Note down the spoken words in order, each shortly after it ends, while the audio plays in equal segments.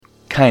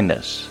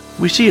Kindness.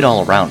 We see it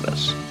all around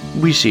us.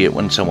 We see it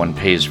when someone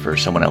pays for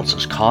someone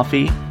else's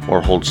coffee or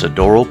holds the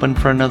door open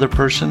for another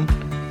person.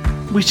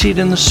 We see it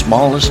in the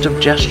smallest of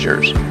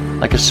gestures,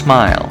 like a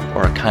smile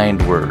or a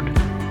kind word.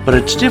 But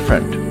it's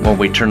different when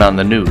we turn on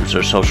the news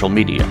or social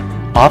media.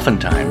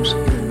 Oftentimes,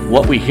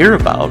 what we hear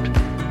about,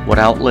 what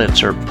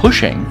outlets are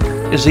pushing,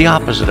 is the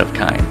opposite of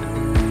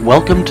kind.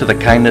 Welcome to the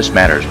Kindness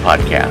Matters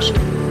podcast.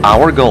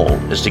 Our goal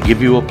is to give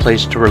you a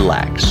place to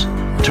relax,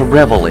 to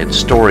revel in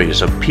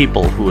stories of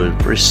people who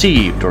have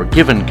received or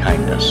given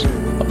kindness,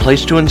 a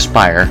place to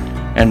inspire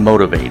and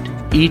motivate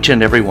each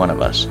and every one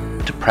of us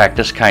to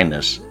practice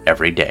kindness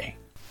every day.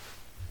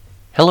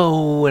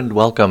 Hello and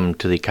welcome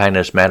to the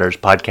Kindness Matters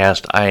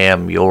podcast. I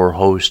am your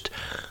host,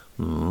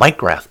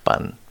 Mike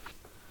Rathbun.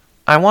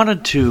 I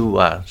wanted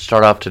to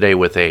start off today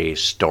with a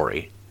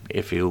story,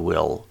 if you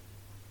will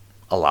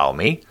allow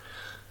me.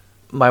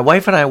 My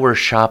wife and I were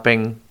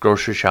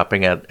grocery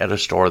shopping at a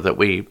store that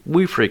we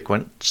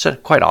frequent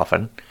quite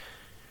often.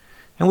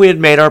 And we had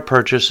made our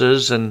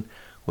purchases and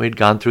we'd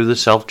gone through the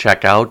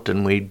self-checkout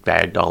and we'd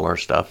bagged all our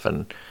stuff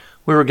and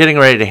we were getting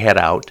ready to head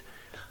out.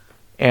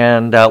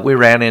 And we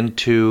ran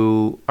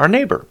into our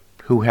neighbor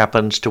who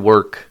happens to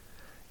work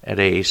at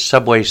a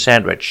Subway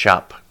sandwich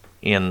shop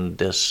in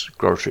this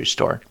grocery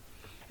store.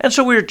 And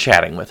so we were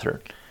chatting with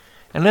her.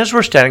 And as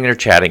we're standing there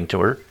chatting to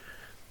her,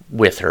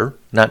 with her,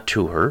 not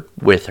to her,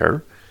 with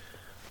her.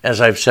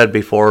 As I've said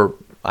before,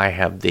 I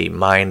have the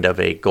mind of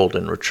a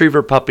golden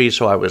retriever puppy,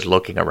 so I was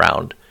looking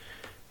around.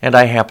 And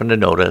I happened to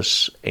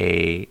notice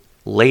a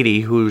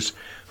lady who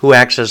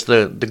acts as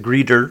the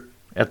greeter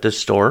at this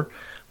store,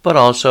 but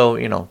also,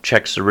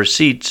 checks the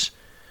receipts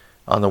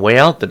on the way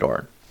out the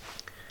door.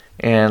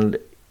 And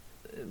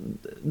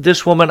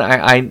this woman,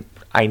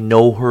 I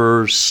know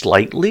her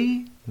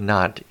slightly,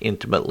 not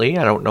intimately.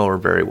 I don't know her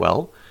very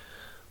well.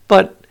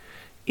 But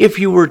if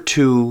you were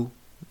to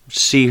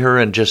see her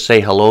and just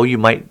say hello, you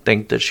might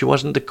think that she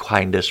wasn't the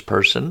kindest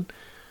person.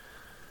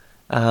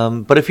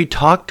 But if you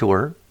talk to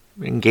her,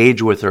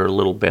 engage with her a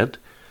little bit,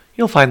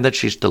 you'll find that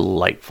she's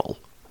delightful.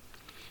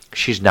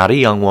 She's not a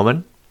young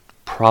woman,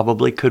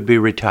 probably could be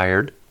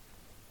retired.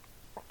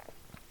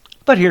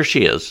 But here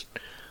she is,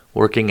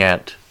 working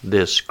at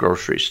this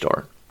grocery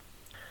store.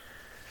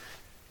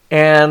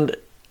 And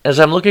as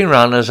I'm looking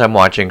around, as I'm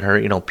watching her,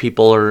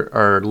 people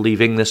are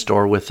leaving the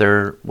store with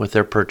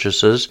their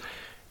purchases.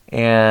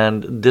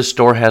 And this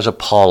store has a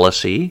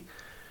policy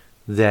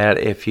that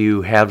if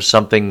you have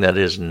something that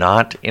is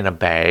not in a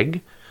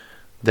bag,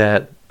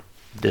 that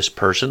this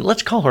person,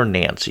 let's call her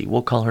Nancy.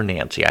 We'll call her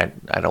Nancy. I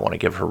don't want to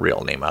give her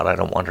real name out. I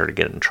don't want her to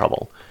get in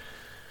trouble.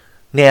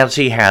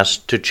 Nancy has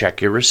to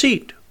check your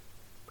receipt.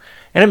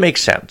 And it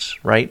makes sense,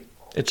 right?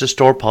 It's a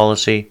store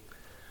policy.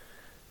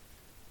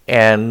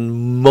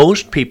 And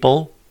most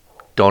people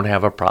don't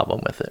have a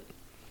problem with it.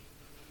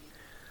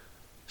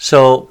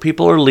 So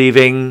people are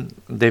leaving.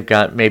 They've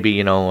got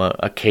maybe,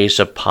 a case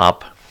of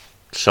pop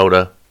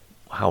soda,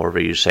 however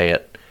you say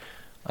it,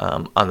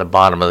 on the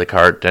bottom of the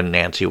cart. Then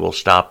Nancy will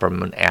stop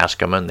them and ask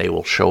them, and they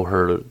will show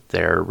her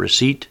their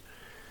receipt.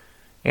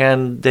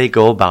 And they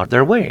go about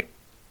their way.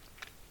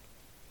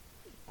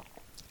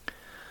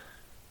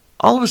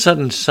 All of a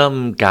sudden,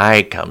 some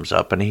guy comes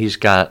up, and he's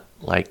got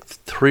like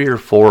 3 or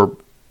 4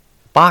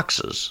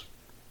 boxes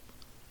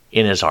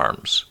in his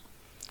arms.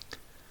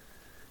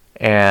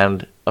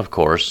 And, of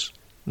course,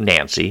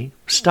 Nancy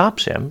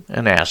stops him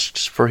and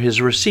asks for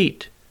his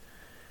receipt.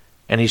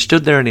 And he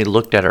stood there and he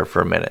looked at her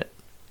for a minute.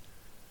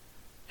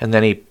 And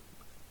then he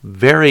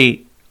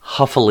very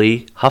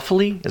huffily,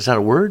 is that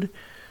a word?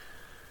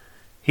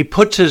 He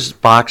puts his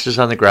boxes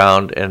on the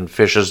ground and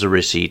fishes the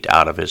receipt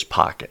out of his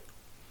pocket.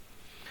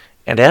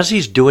 And as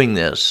he's doing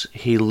this,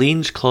 he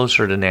leans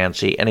closer to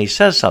Nancy and he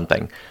says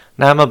something.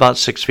 Now I'm about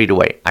 6 feet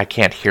away. I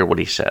can't hear what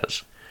he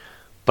says.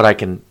 But I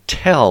can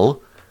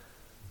tell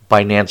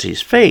by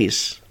Nancy's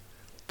face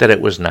that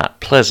it was not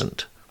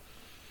pleasant.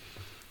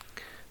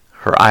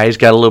 Her eyes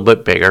got a little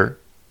bit bigger.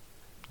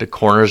 The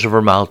corners of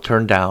her mouth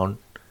turned down.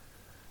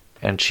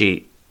 And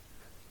she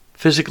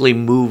physically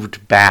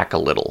moved back a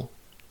little.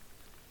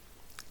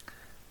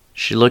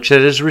 She looks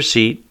at his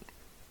receipt.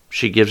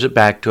 She gives it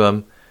back to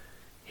him.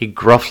 He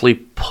gruffly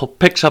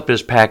picks up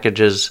his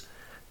packages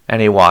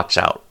and he walks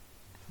out.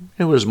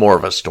 It was more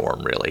of a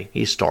storm, really.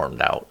 He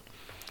stormed out.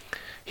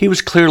 He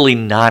was clearly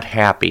not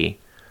happy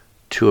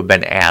to have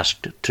been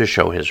asked to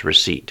show his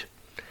receipt.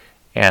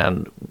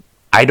 And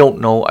I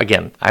don't know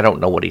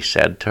what he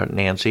said to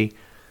Nancy.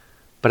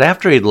 But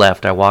after he'd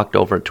left, I walked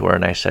over to her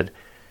and I said,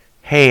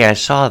 "Hey, I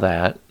saw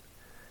that.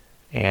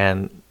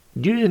 And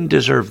you didn't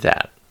deserve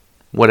that,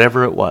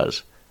 whatever it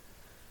was."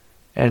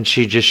 And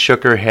she just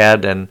shook her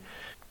head, and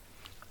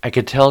I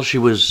could tell she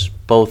was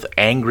both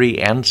angry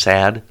and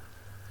sad.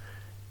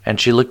 And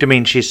she looked at me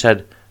and she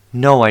said,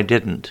 "No, I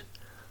didn't.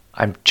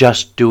 I'm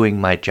just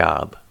doing my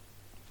job."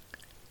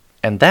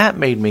 And that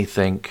made me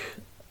think,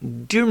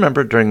 do you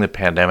remember during the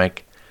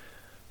pandemic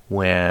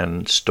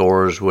when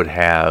stores would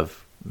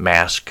have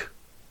masking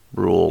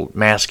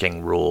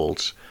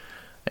rules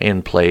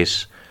in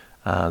place?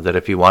 that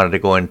if you wanted to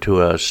go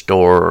into a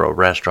store or a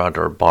restaurant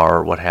or a bar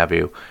or what have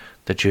you,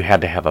 that you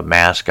had to have a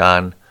mask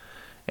on.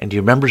 And do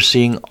you remember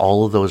seeing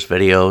all of those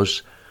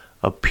videos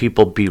of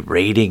people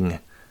berating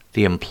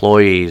the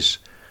employees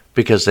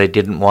because they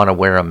didn't want to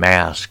wear a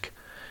mask?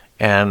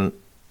 And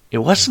it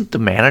wasn't the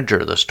manager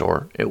of the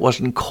store. It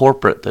wasn't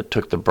corporate that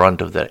took the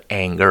brunt of the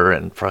anger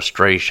and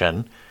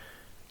frustration.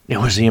 It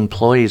was the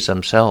employees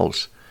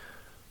themselves.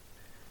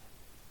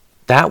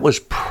 That was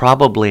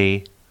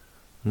probably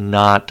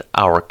not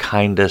our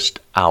kindest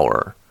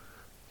hour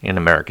in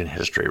American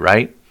history,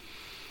 right?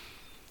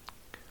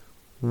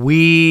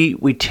 We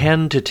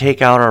tend to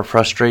take out our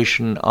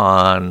frustration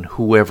on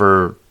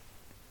whoever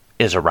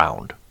is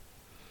around.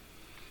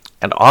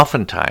 And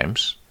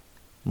oftentimes,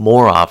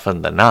 more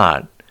often than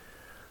not,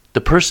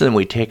 the person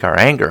we take our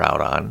anger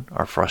out on,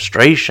 our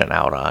frustration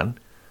out on,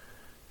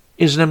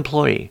 is an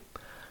employee.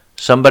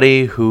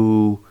 Somebody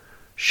who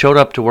showed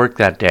up to work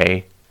that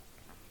day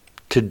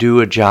to do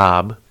a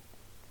job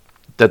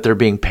that they're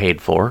being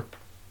paid for,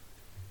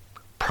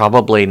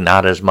 probably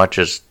not as much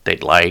as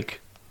they'd like,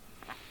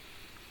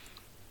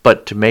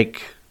 but to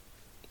make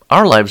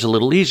our lives a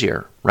little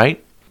easier,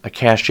 right? A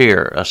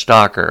cashier, a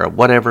stalker,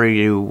 whatever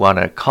you want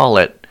to call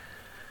it.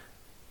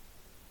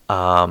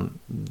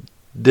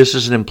 This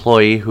is an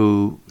employee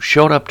who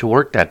showed up to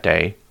work that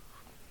day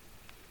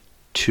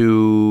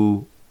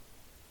to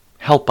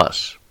help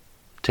us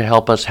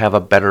have a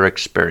better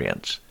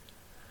experience.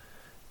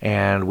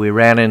 And we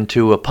ran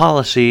into a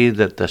policy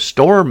that the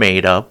store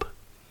made up,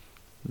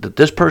 that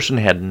this person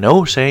had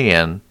no say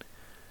in,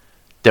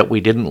 that we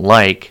didn't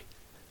like,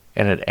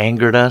 and it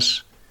angered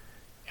us,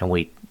 and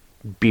we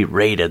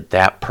berated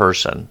that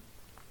person.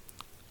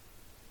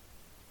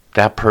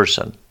 That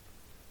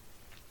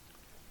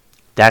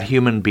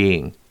human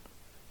being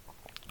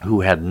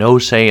who had no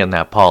say in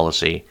that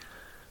policy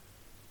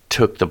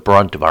took the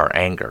brunt of our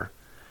anger.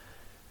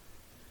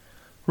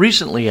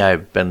 Recently,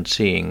 I've been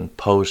seeing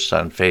posts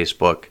on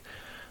Facebook,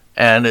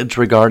 and it's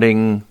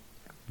regarding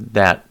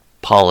that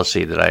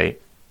policy that I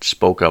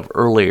spoke of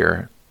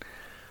earlier,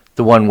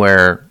 the one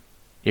where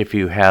if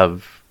you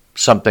have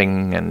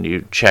something and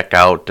you check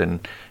out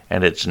and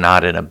it's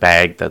not in a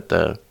bag, that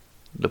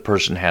the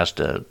person has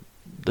to,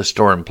 the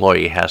store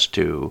employee has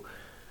to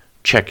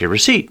check your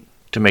receipt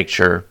to make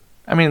sure.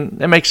 I mean,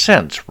 it makes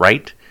sense,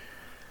 right?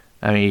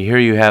 I mean, here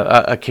you have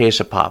a case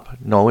of pop.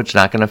 No, it's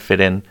not going to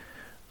fit in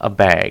a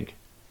bag.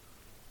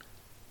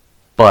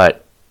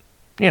 But,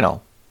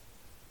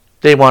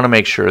 they want to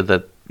make sure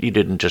that you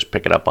didn't just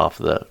pick it up off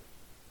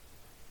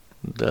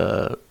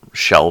the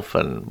shelf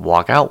and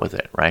walk out with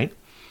it, right?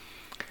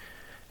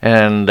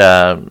 And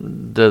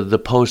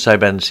the posts I've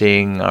been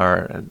seeing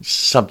are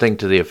something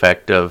to the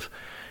effect of,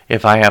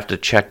 if I have to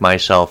check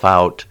myself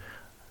out,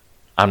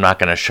 I'm not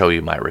going to show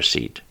you my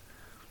receipt.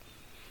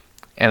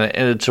 And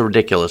it's a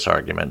ridiculous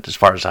argument as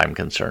far as I'm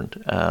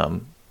concerned.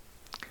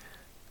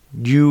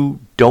 You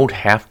don't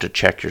have to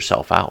check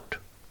yourself out.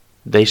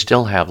 They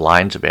still have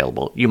lines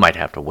available. You might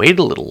have to wait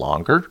a little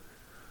longer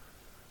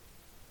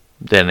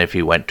than if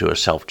you went to a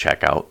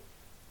self-checkout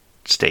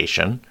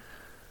station,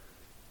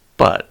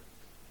 but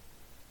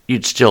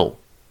you'd still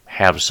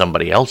have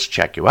somebody else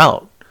check you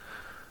out.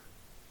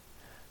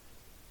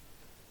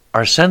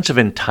 Our sense of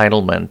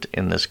entitlement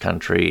in this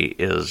country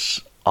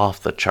is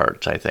off the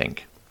charts, I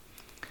think.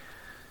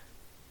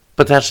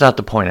 But that's not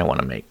the point I want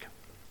to make.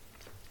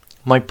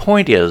 My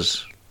point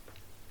is,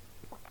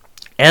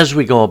 as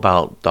we go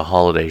about the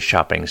holiday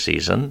shopping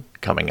season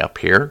coming up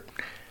here,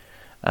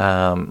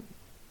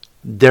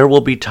 there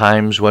will be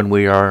times when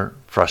we are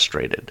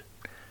frustrated.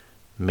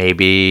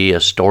 Maybe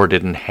a store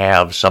didn't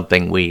have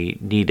something we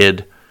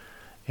needed,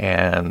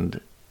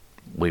 and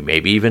we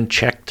maybe even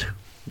checked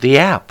the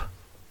app,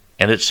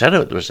 and it said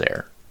it was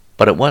there,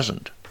 but it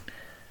wasn't.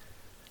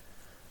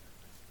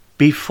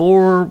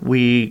 Before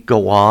we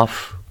go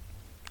off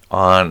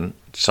on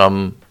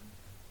some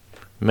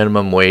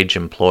minimum wage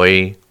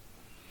employee,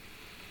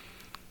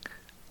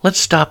 let's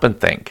stop and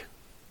think.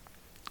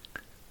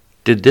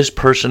 Did this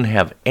person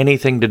have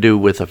anything to do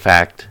with the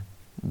fact,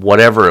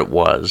 whatever it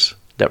was,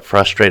 that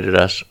frustrated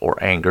us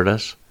or angered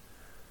us?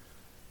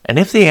 And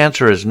if the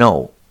answer is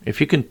no, if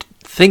you can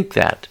think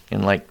that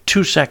in like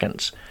 2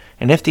 seconds,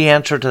 and if the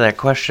answer to that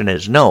question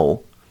is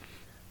no,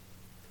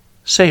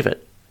 save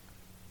it.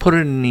 Put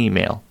it in an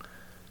email.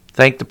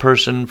 Thank the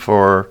person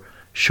for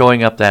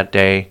showing up that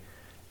day,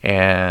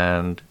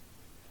 and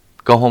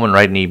go home and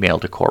write an email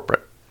to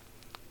corporate.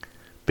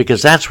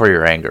 Because that's where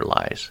your anger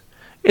lies.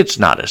 It's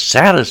not as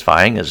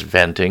satisfying as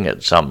venting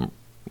at some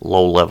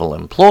low-level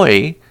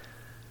employee,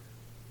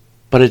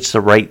 but it's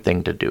the right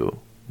thing to do,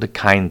 the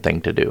kind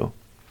thing to do.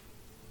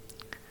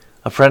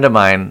 A friend of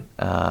mine,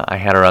 I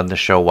had her on the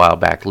show a while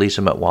back,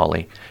 Lisa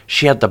Metwally,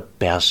 she had the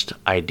best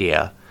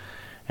idea.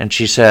 And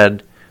she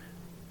said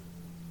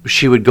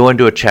she would go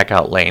into a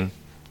checkout lane,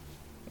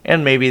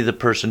 and maybe the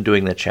person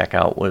doing the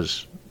checkout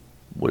was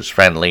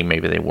friendly,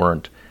 maybe they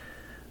weren't.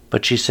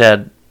 But she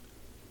said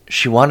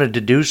she wanted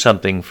to do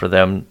something for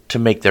them to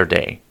make their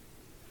day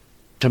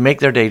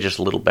just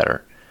a little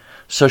better.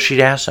 So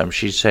she'd ask them,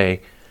 she'd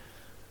say,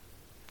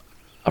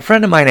 A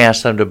friend of mine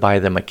asked them to buy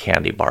them a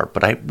candy bar,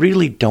 but I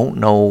really don't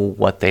know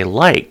what they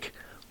like.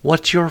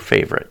 What's your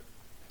favorite?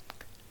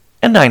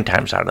 And 9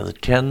 times out of the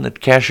 10, the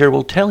cashier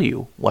will tell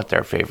you what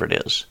their favorite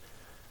is.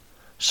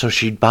 So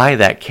she'd buy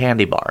that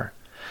candy bar.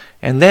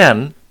 And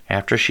then,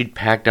 after she'd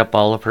packed up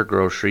all of her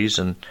groceries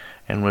and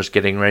was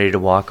getting ready to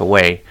walk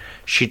away,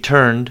 she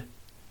turned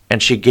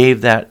and she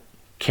gave that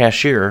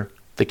cashier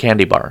the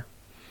candy bar.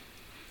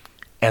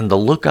 And the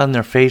look on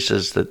their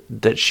faces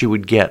that she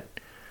would get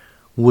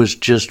was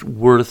just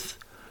worth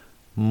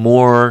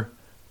more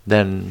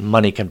than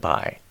money can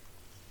buy.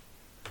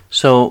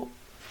 So,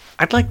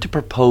 I'd like to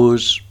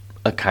propose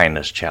a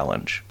kindness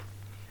challenge.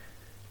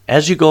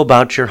 As you go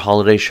about your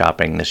holiday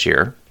shopping this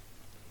year,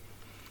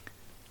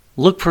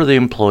 look for the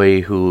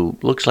employee who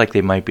looks like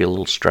they might be a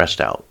little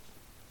stressed out.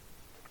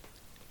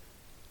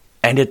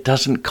 And it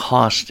doesn't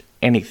cost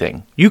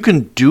anything. You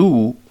can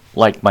do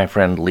like my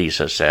friend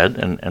Lisa said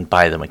and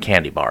buy them a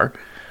candy bar,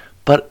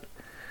 but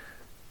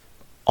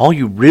all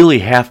you really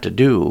have to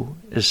do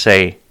is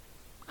say,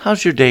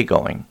 "How's your day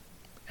going?"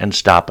 and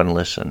stop and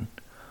listen.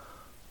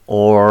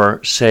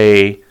 Or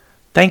say,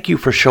 "Thank you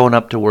for showing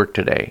up to work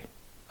today.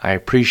 I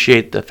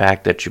appreciate the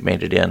fact that you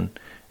made it in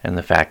and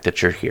the fact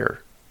that you're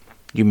here.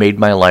 You made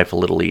my life a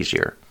little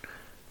easier."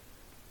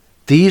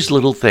 These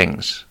little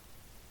things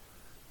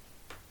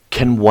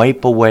can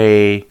wipe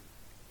away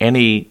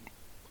any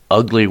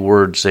ugly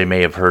words they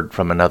may have heard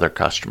from another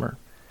customer.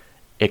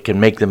 It can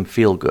make them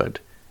feel good.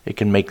 It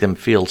can make them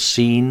feel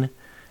seen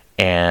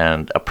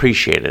and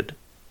appreciated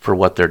for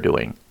what they're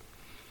doing.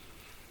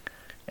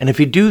 And if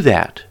you do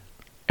that,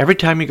 every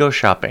time you go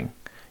shopping,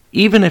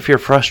 even if you're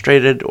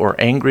frustrated or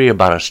angry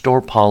about a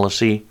store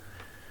policy,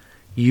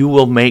 you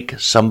will make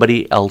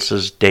somebody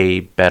else's day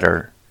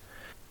better.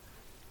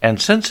 And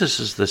since this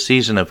is the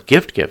season of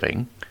gift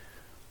giving,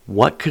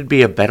 what could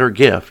be a better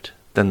gift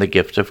than the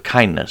gift of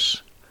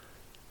kindness?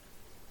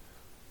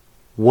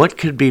 What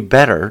could be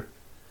better,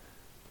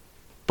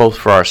 both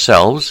for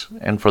ourselves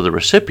and for the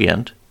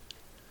recipient,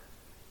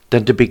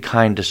 than to be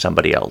kind to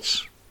somebody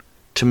else,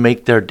 to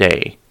make their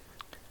day,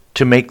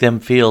 to make them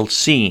feel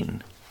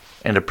seen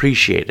and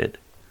appreciated?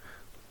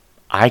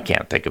 I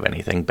can't think of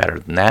anything better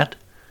than that.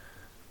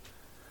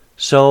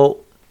 So,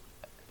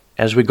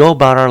 as we go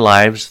about our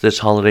lives this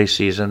holiday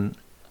season,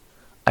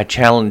 I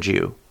challenge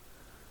you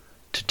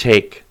to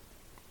take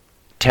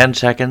 10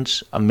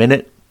 seconds, a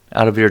minute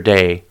out of your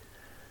day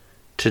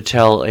to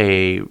tell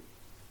an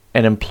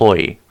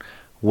employee,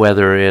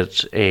 whether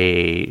it's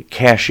a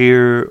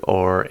cashier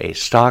or a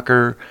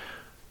stocker,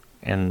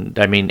 and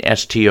I mean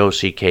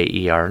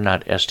S-T-O-C-K-E-R,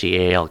 not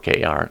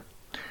S-T-A-L-K-R,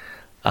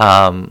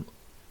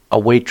 a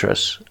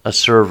waitress, a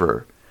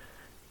server,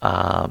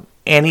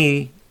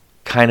 any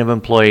kind of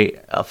employee,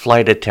 a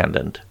flight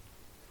attendant.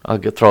 I'll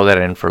throw that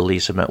in for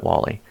Lisa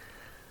Mitwally.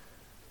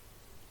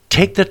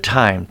 Take the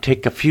time,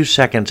 take a few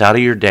seconds out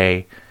of your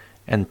day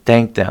and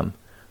thank them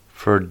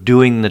for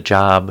doing the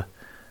job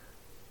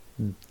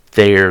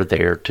they're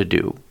there to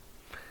do.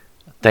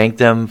 Thank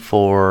them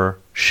for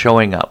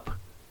showing up.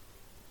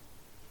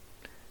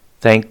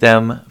 Thank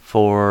them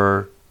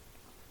for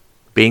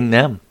being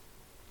them.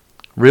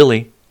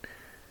 Really.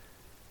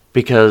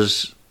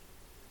 Because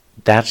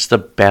that's the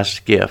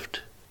best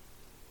gift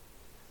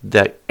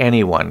that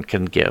anyone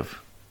can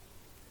give.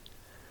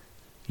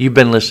 You've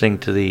been listening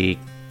to the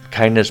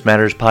Kindness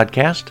Matters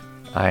podcast.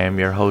 I am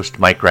your host,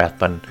 Mike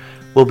Rathbun.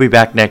 We'll be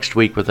back next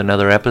week with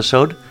another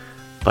episode.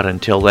 But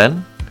until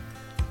then,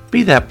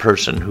 be that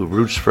person who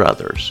roots for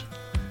others,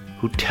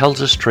 who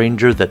tells a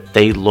stranger that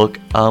they look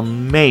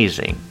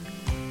amazing,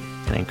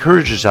 and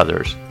encourages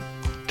others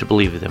to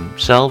believe in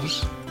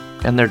themselves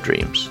and their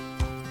dreams.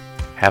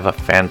 Have a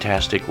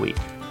fantastic week.